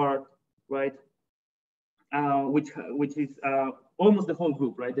abelian part, right, which is almost the whole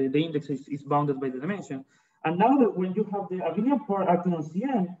group, right? The index is bounded by the dimension. And now that when you have the abelian part acting on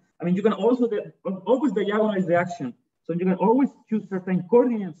Cn, I mean, you can also always diagonalize the action. So you can always choose certain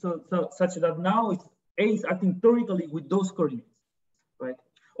coordinates such that now A is acting toroidally with those coordinates, right?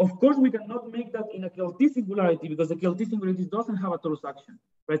 Of course, we cannot make that in a KLT singularity because the KLT singularity doesn't have a torus action,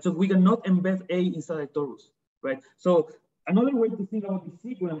 right? So we cannot embed A inside a torus, right? So another way to think about this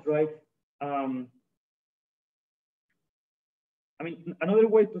sequence, right? I mean, another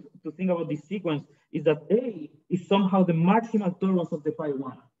way to think about this sequence is that A is somehow the maximal torus of the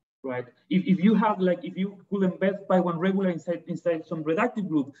pi1, right? If you have, like, if you could embed pi1 regular inside some reductive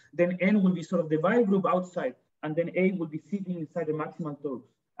group, then N will be sort of the Weyl group outside, and then A will be sitting inside the maximal torus.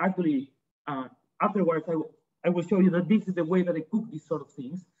 Actually, afterwards, I will show you that this is the way that I cook these sort of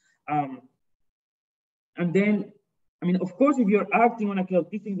things. And then, I mean, of course, if you're acting on a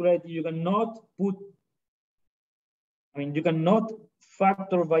KLT singularity, you cannot put, I mean, you cannot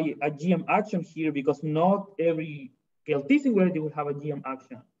factor by a GM action here because not every KLT singularity will have a GM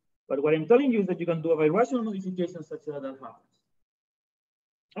action. But what I'm telling you is that you can do a birational modification such that that happens.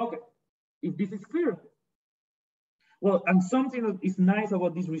 Okay, if this is clear. Well, and something that is nice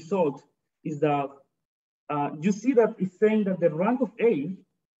about this result is that you see that it's saying that the rank of A,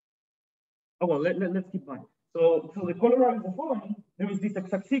 oh, well, let's keep going. So the corollary is the following. There is this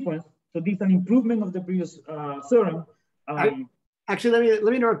exact sequence. So this is an improvement of the previous theorem. Actually, let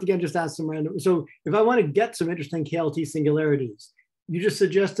me interrupt again, just ask some random. So if I want to get some interesting KLT singularities, you just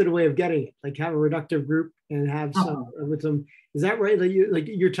suggested a way of getting it, like have a reductive group and have some with some. Is that right? Like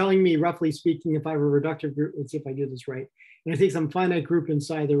you're telling me, roughly speaking, if I have a reductive group, let's see if I do this right, and I take some finite group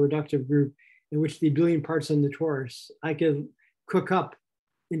inside the reductive group in which the abelian parts in the torus, I could cook up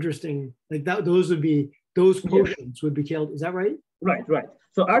interesting, like that. Those quotients would be KLT. Is that right? Right.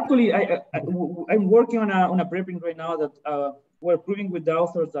 So actually, I'm working on a preprint right now that we're proving with the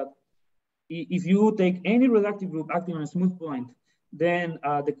authors that if you take any reductive group acting on a smooth point, then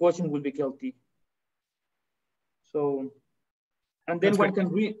the quotient will be KLT. So, and then one can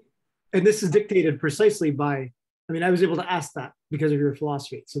read. And this is dictated precisely by, I mean, I was able to ask that because of your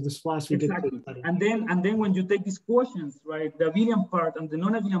philosophy. So this philosophy exactly. And then when you take these quotients, right, the abelian part and the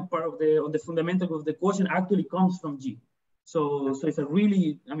non-abelian part of the fundamental of the quotient actually comes from G. So it's a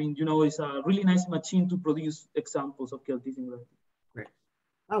really, I mean, you know, it's a really nice machine to produce examples of KLT singularity. Great.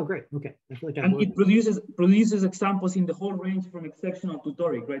 Oh, great. Okay. I feel like and it produces examples in the whole range from exceptional to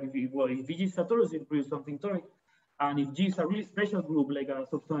toric, right? If G is a torus, it produces something toric. And if G is a really special group, like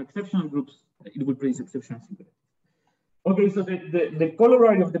some exceptional groups, it will produce exceptional singularities. Okay, so the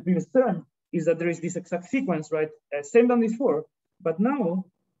corollary of the previous term is that there is this exact sequence, right? Same than before, but now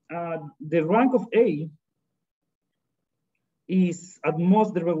the rank of A is at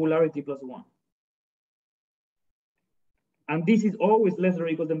most the regularity plus 1. And this is always less or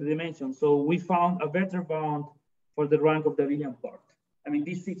equal than the dimension. So we found a better bound for the rank of the abelian part. I mean,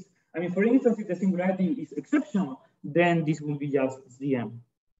 for instance, if the singularity is exceptional, then this will be just Zm.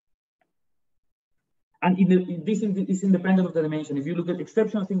 And this is independent of the dimension. If you look at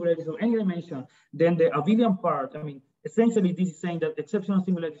exceptional singularities of any dimension, then the abelian part, I mean, essentially this is saying that exceptional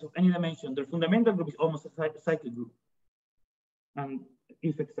singularities of any dimension, their fundamental group is almost a cyclic group. And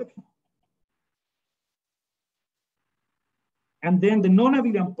if exceptional. And then the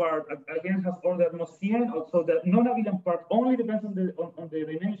non-abelian part, again, has order at most Cn. Also, the non-abelian part only depends on the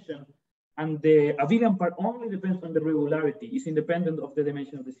dimension, and the abelian part only depends on the regularity. It's independent of the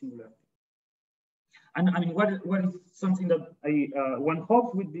dimension of the singularity. And I mean, what is something that one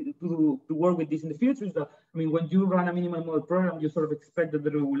hopes to work with this in the future is that, I mean, when you run a minimal model program, you sort of expect that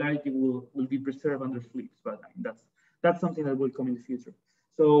the regularity will be preserved under flips. But I mean, that's something that will come in the future.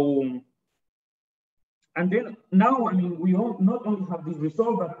 So, and then now, I mean, we not only have this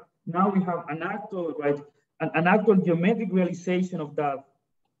result, but now we have an actual, right, an actual geometric realization of that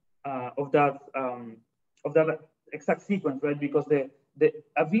exact sequence, right? Because the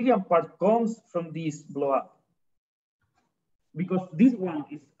abelian part comes from this blow up. Because this one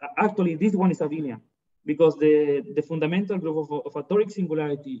is abelian, because the fundamental group of a toric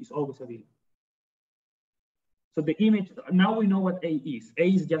singularity is always abelian. So the image, now we know what A is. A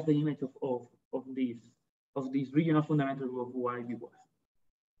is just the image of this of this regional fundamental group of Y B was.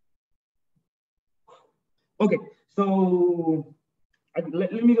 Okay, so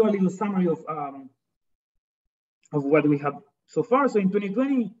let me do a little summary of what we have so far. So in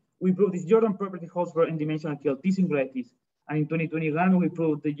 2020, we proved this Jordan property holds for n-dimensional QLT singularities. And in 2021, we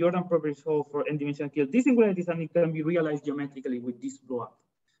proved the Jordan properties hold for n-dimensional QLT singularities, and it can be realized geometrically with this blow-up,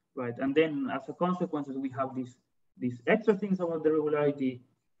 right? And then as a consequence, we have these extra things about the regularity.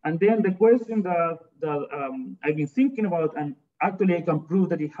 And then the question that I've been thinking about, and actually I can prove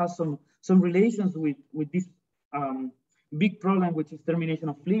that it has some relations with this big problem, which is termination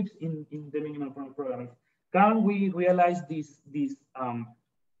of flips in the minimal programming. Can we realize this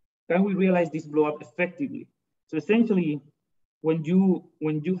blow up effectively? So essentially, when you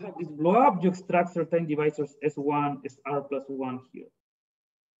have this blow up, you extract certain divisors S1, SR plus 1 here.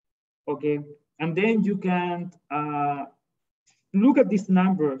 Okay, and then you can look at these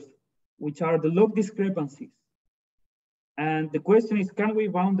numbers, which are the log discrepancies. And the question is, can we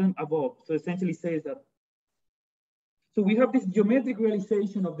bound them above? So essentially says that, so we have this geometric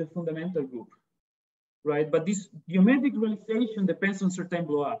realization of the fundamental group, right? But this geometric realization depends on certain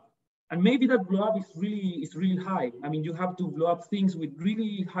blow up. And maybe that blow up is really high. I mean, you have to blow up things with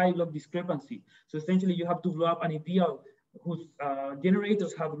really high log discrepancy. So essentially you have to blow up an ideal whose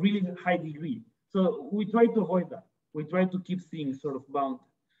generators have really high degree. So we try to avoid that. We try to keep things sort of bound.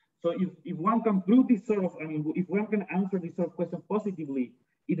 So if one can prove this sort of, I mean, if one can answer this sort of question positively,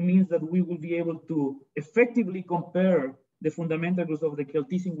 it means that we will be able to effectively compare the fundamental groups of the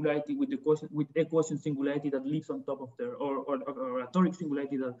QLT singularity with a quotient singularity that lives on top of there, or a toric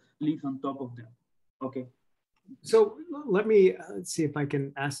singularity that lives on top of them. Okay. So let me see if I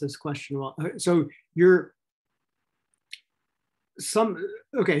can ask this question well. So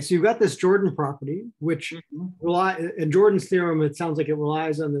okay, so you've got this Jordan property, which in Jordan's theorem, it sounds like it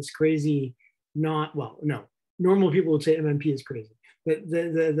relies on this crazy, normal people would say MMP is crazy. But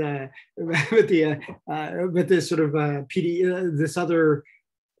this sort of this other,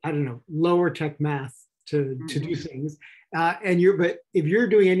 I don't know, lower tech math to do things. But if you're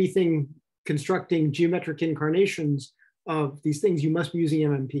doing anything constructing geometric incarnations of these things, you must be using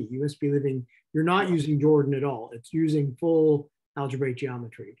MMP. You must be you're not using Jordan at all. It's using full algebraic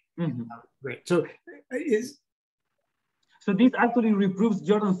geometry. Right. So so this actually reproves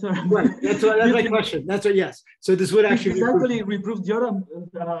Jordan's theorem. Right. That's my question. That's what, yes. So this would actually reproves Jordan.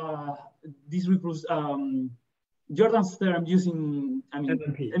 This reproves Jordan's theorem using. I mean,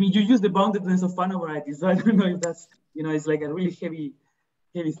 MMP. I mean, you use the boundedness of Fano varieties. So I don't know if that's, it's like a really heavy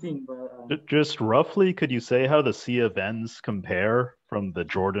thing. But just roughly, could you say how the C of N's compare from the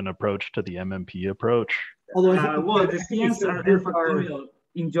Jordan approach to the MMP approach? Although the CNs are n factorial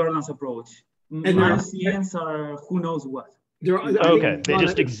in Jordan's approach. And the CNs are who knows what. Okay, they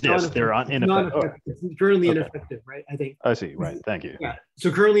just exist. They're ineffective. It's currently ineffective, right? I think. I see. Right. Thank you. Yeah.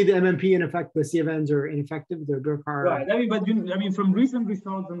 So currently, the MMP in effect, the CFNs are ineffective. They're right. I mean, from recent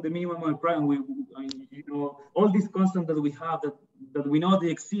results on the minimum prime, all these constants that we have that we know they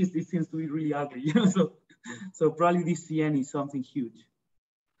exist, it seems to be really ugly. So probably this CN is something huge.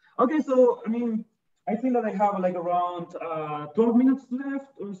 Okay, so I mean, I think that I have like around 12 minutes left,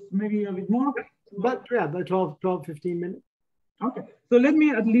 or maybe a bit more. But yeah, about 12, 15 minutes. Okay, so let me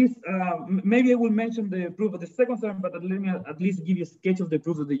at least, maybe I will mention the proof of the second theorem, but let me at least give you a sketch of the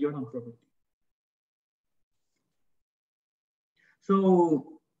proof of the Jordan property. So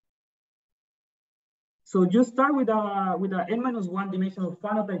you start with a n-1 dimensional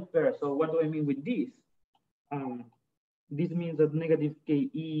phenotype pair. So what do I mean with this? This means that negative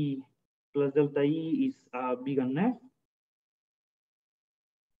KE plus delta E is big and F.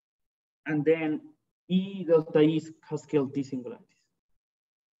 And then E delta E has QLT singularities.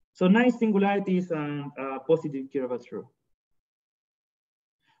 So nice singularities and positive curvature.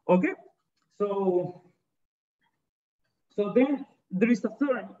 Okay, so then there is a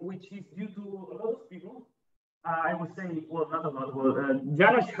theorem which is due to a lot of people. I would say, well, not a lot. Well,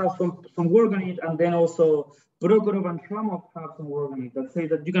 Janosch has some work on it, and then also Prokhorov and Shramov have some work on it that say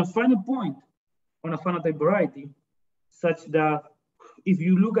that you can find a point on a phenotype variety such that if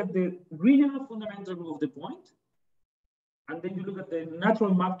you look at the regional fundamental group of the point, and then you look at the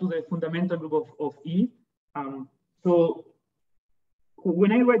natural map to the fundamental group of E. So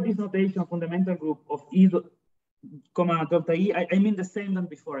when I write this notation, fundamental group of E, comma delta E, I mean the same than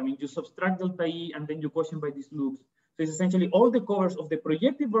before. I mean, you subtract delta E and then you quotient by these loops. So it's essentially all the covers of the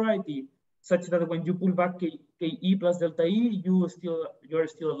projective variety such that when you pull back KE plus delta E, you're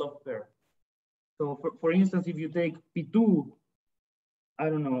still a log pair. So for instance, if you take P2, I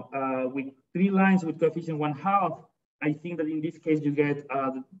don't know, with 3 lines with coefficient 1/2, I think that in this case you get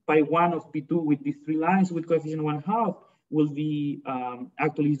pi1 of P2 with these three lines with coefficient 1/2 will be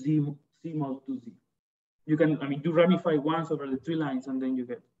actually z mod 2z. You can, I mean, you ramify once over the three lines and then you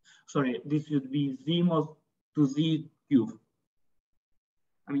get, sorry, this should be z mod 2z cube.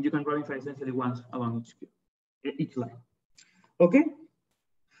 I mean, you can ramify essentially once along each line. Okay.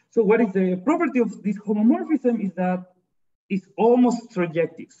 So what is the property of this homomorphism is that it's almost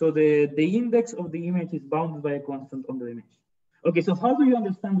surjective. So the index of the image is bounded by a constant on the image. Okay, so how do you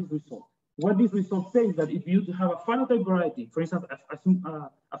understand this result? What this result says is that if you have a phenotype variety, for instance,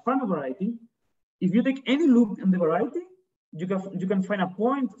 a Fano variety, if you take any loop in the variety, you can find a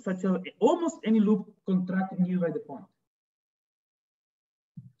point such as almost any loop contract nearby the point.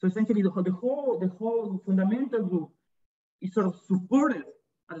 So essentially, the whole fundamental group is sort of supported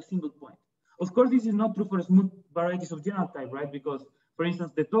at a single point. Of course, this is not true for smooth varieties of general type, right? Because, for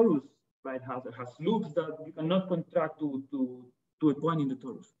instance, the torus, right, has loops that you cannot contract to a point in the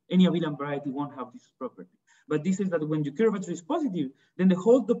torus. Any abelian variety won't have this property. But this is that when your curvature is positive, then the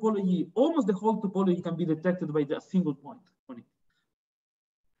whole topology, almost the whole topology can be detected by a single point on it.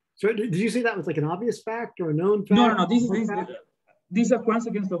 So did you say that was like an obvious fact or a known fact? No. This is a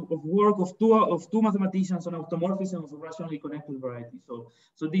consequence of work of two mathematicians on automorphism of rationally connected varieties.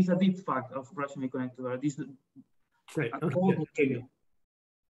 So this is a deep fact of rationally connected varieties. Great. Okay.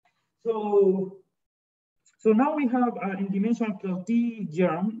 So now we have in dimensional QLT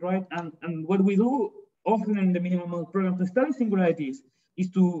germ, right? And what we do often in the minimal program to study singularities is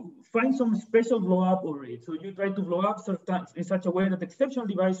to find some special blow up over it. So you try to blow up in such a way that exceptional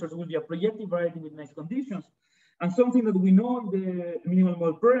divisors will be a projective variety with nice conditions. And something that we know in the minimal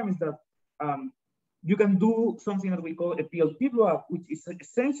model program is that you can do something that we call a PLT blow up, which is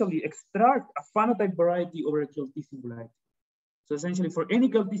essentially extract a phenotype variety over a QLT singularity. So essentially, for any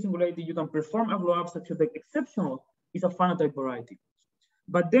QLT singularity, you can perform a blow up such that the exceptional is a phenotype variety.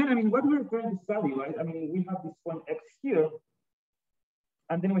 But then, I mean, what we're trying to study, right? I mean, we have this point X here,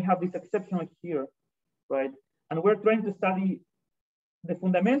 and then we have this exceptional here, right? And we're trying to study the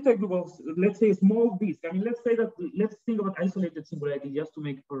fundamental group of, let's say, small disk. I mean, let's think about isolated singularity just to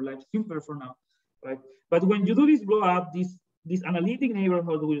make our life simpler for now, right? But when you do this blow up, this analytic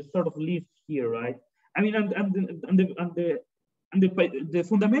neighborhood will sort of live here, right? I mean, and the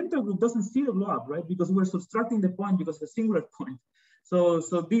fundamental group doesn't see the blow up, right? Because we're subtracting the point because it's a singular point. So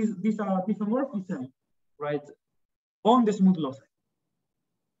these are diffeomorphism, right, on the smooth loci.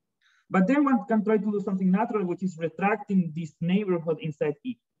 But then one can try to do something natural, which is retracting this neighborhood inside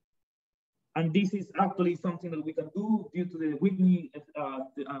E. And this is actually something that we can do due to the Whitney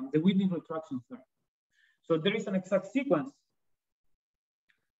retraction theorem. So there is an exact sequence.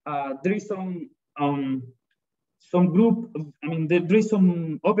 There is some group. I mean, there is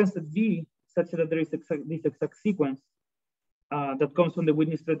some open set V such that there is this exact sequence that comes from the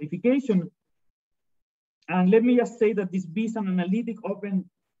Whitney stratification. And let me just say that this B is an analytic open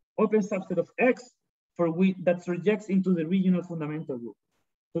subset of X that rejects into the regional fundamental group.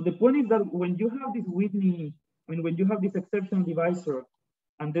 So the point is that when you have this Whitney, I mean, when you have this exceptional divisor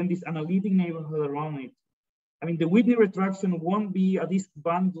and then this analytic neighborhood around it, I mean, the Whitney retraction won't be a disk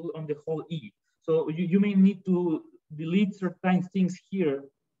bundle on the whole E. So you may need to delete certain things here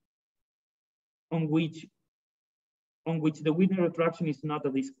on which the Whitney retraction is not a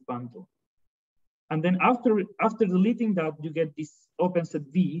disk bundle. And then after deleting that, you get this open set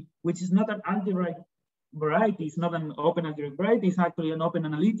V, which is not an algebraic variety. It's not an open algebraic variety. It's actually an open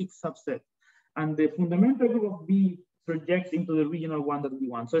analytic subset. And the fundamental group of V projects into the regional one that we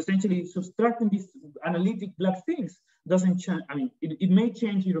want. So essentially, subtracting these analytic black things doesn't change. I mean, it may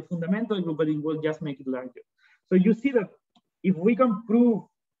change your fundamental group, but it will just make it larger. So you see that if we can prove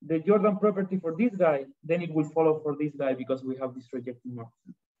the Jordan property for this guy, then it will follow for this guy because we have this rejecting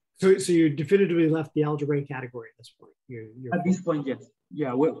morphism. So you definitively left the algebraic category at this point. At this point, yes.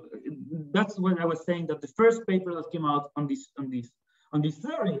 Yeah, well, that's when I was saying that the first paper that came out on this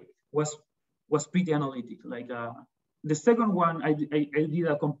theory was pretty analytic. Like the second one, I did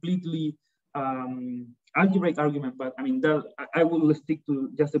a completely algebraic argument, but I mean, I will stick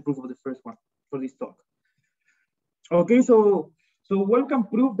to just the proof of the first one for this talk. Okay, so one can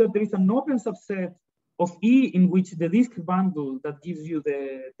prove that there is an open subset of E in which the disk bundle that gives you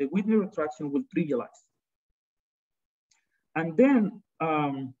the Whitney retraction will trivialize. And then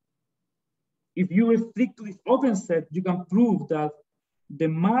if you restrict to this open set, you can prove that the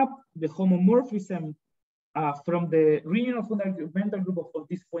map, the homomorphism from the regional fundamental group of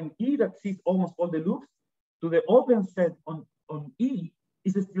this point E that sees almost all the loops to the open set on E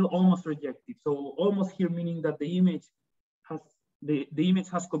is still almost rejective. So almost here meaning that the image has the image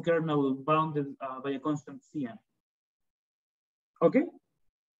has co-kernel bounded by a constant Cn. Okay?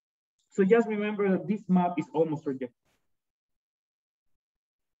 So just remember that this map is almost rejected.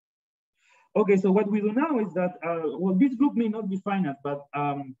 Okay, so what we do now is that, well, this group may not be finite, but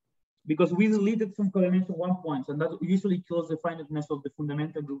because we deleted some coordination 1 points, and that usually kills the finiteness of the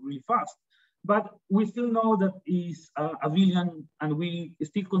fundamental group really fast. But we still know that is abelian, and we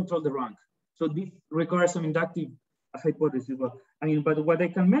still control the rank. So this requires some inductive hypothesis. But I mean, but what I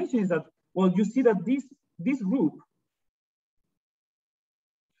can mention is that, well, you see that this group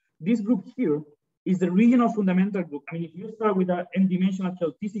here is the regional fundamental group. I mean, if you start with an n-dimensional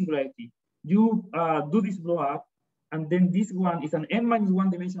QLT singularity, you do this blow up, and then this one is an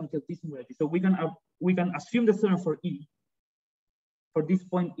n-1 dimensional QLT singularity. So we can assume the theorem for E, for this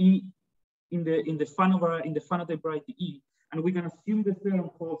point E in the phenotype variety E, and we can assume the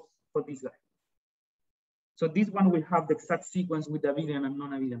theorem holds for this guy. So this one will have the exact sequence with the abelian and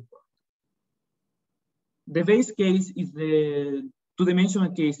non-abelian product. The base case is the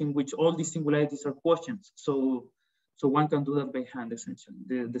two-dimensional case in which all these singularities are quotients. So one can do that by hand, essentially,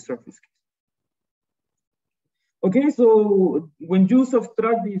 the surface case. Okay, so when you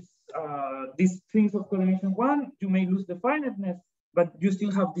subtract these things of coordination 1, you may lose the finiteness, but you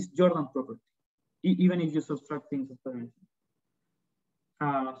still have this Jordan property, even if you subtract things of coordination.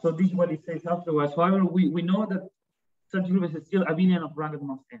 So this is what it says afterwards. However, we know that such group is still abelian of rank at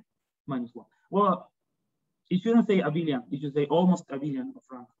most n minus 1. Well, it shouldn't say abelian, it should say almost abelian of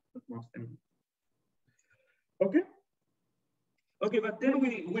rank at most n. Okay. Okay, but then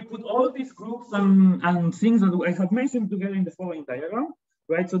we put all these groups and things that I have mentioned together in the following diagram,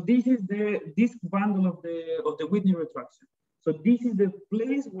 right? So this is this bundle of the Whitney retraction. So this is the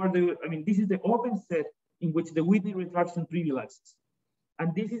place where this is the open set in which the Whitney retraction trivializes.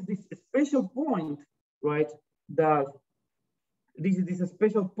 And this is this special point, right? That this is this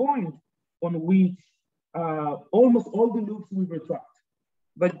special point on which almost all the loops will retract.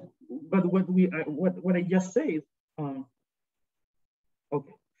 But what I just said,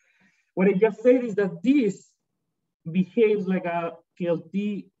 okay. What I just said is that this behaves like a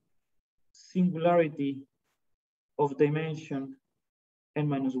QLT singularity of dimension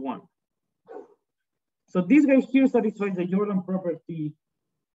n-1. So this guy here satisfies the Jordan property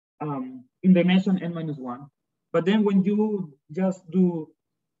in dimension n-1. But then when you just do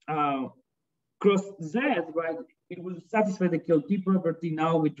cross Z, right, it will satisfy the QLT property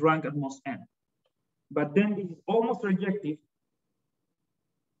now with rank at most n. But then this is almost surjective.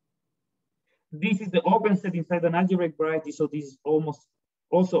 This is the open set inside an algebraic variety, so this is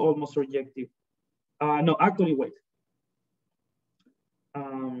also almost surjective. No, actually, wait.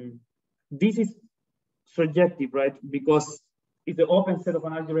 This is surjective, right? Because it's the open set of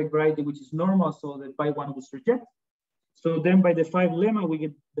an algebraic variety, which is normal, so that by 1 will surject. So then by the 5 lemma, we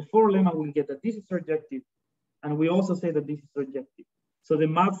get the 4 lemma, we get that this is surjective. And we also say that this is surjective. So the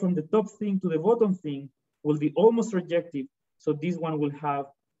map from the top thing to the bottom thing will be almost surjective. So this one will have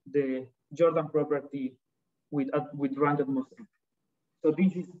the Jordan property with rank at most n. So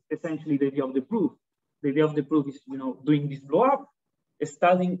this is essentially the idea of the proof. The idea of the proof is, doing this blow up,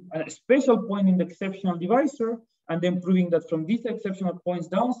 studying a special point in the exceptional divisor, and then proving that from these exceptional points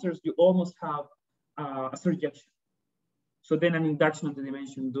downstairs, you almost have a surjection. So then an induction of the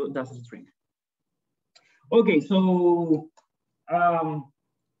dimension does a string. Okay, so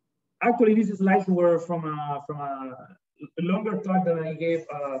actually these slides were from a longer talk that I gave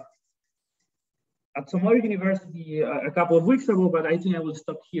at some other university a couple of weeks ago, but I think I will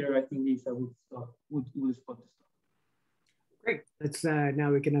stop here. I think this I would stop. Would spot the stop. Great. Let's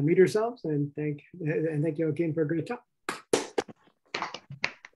now we can unmute ourselves and thank you, Joaquín, for a great talk.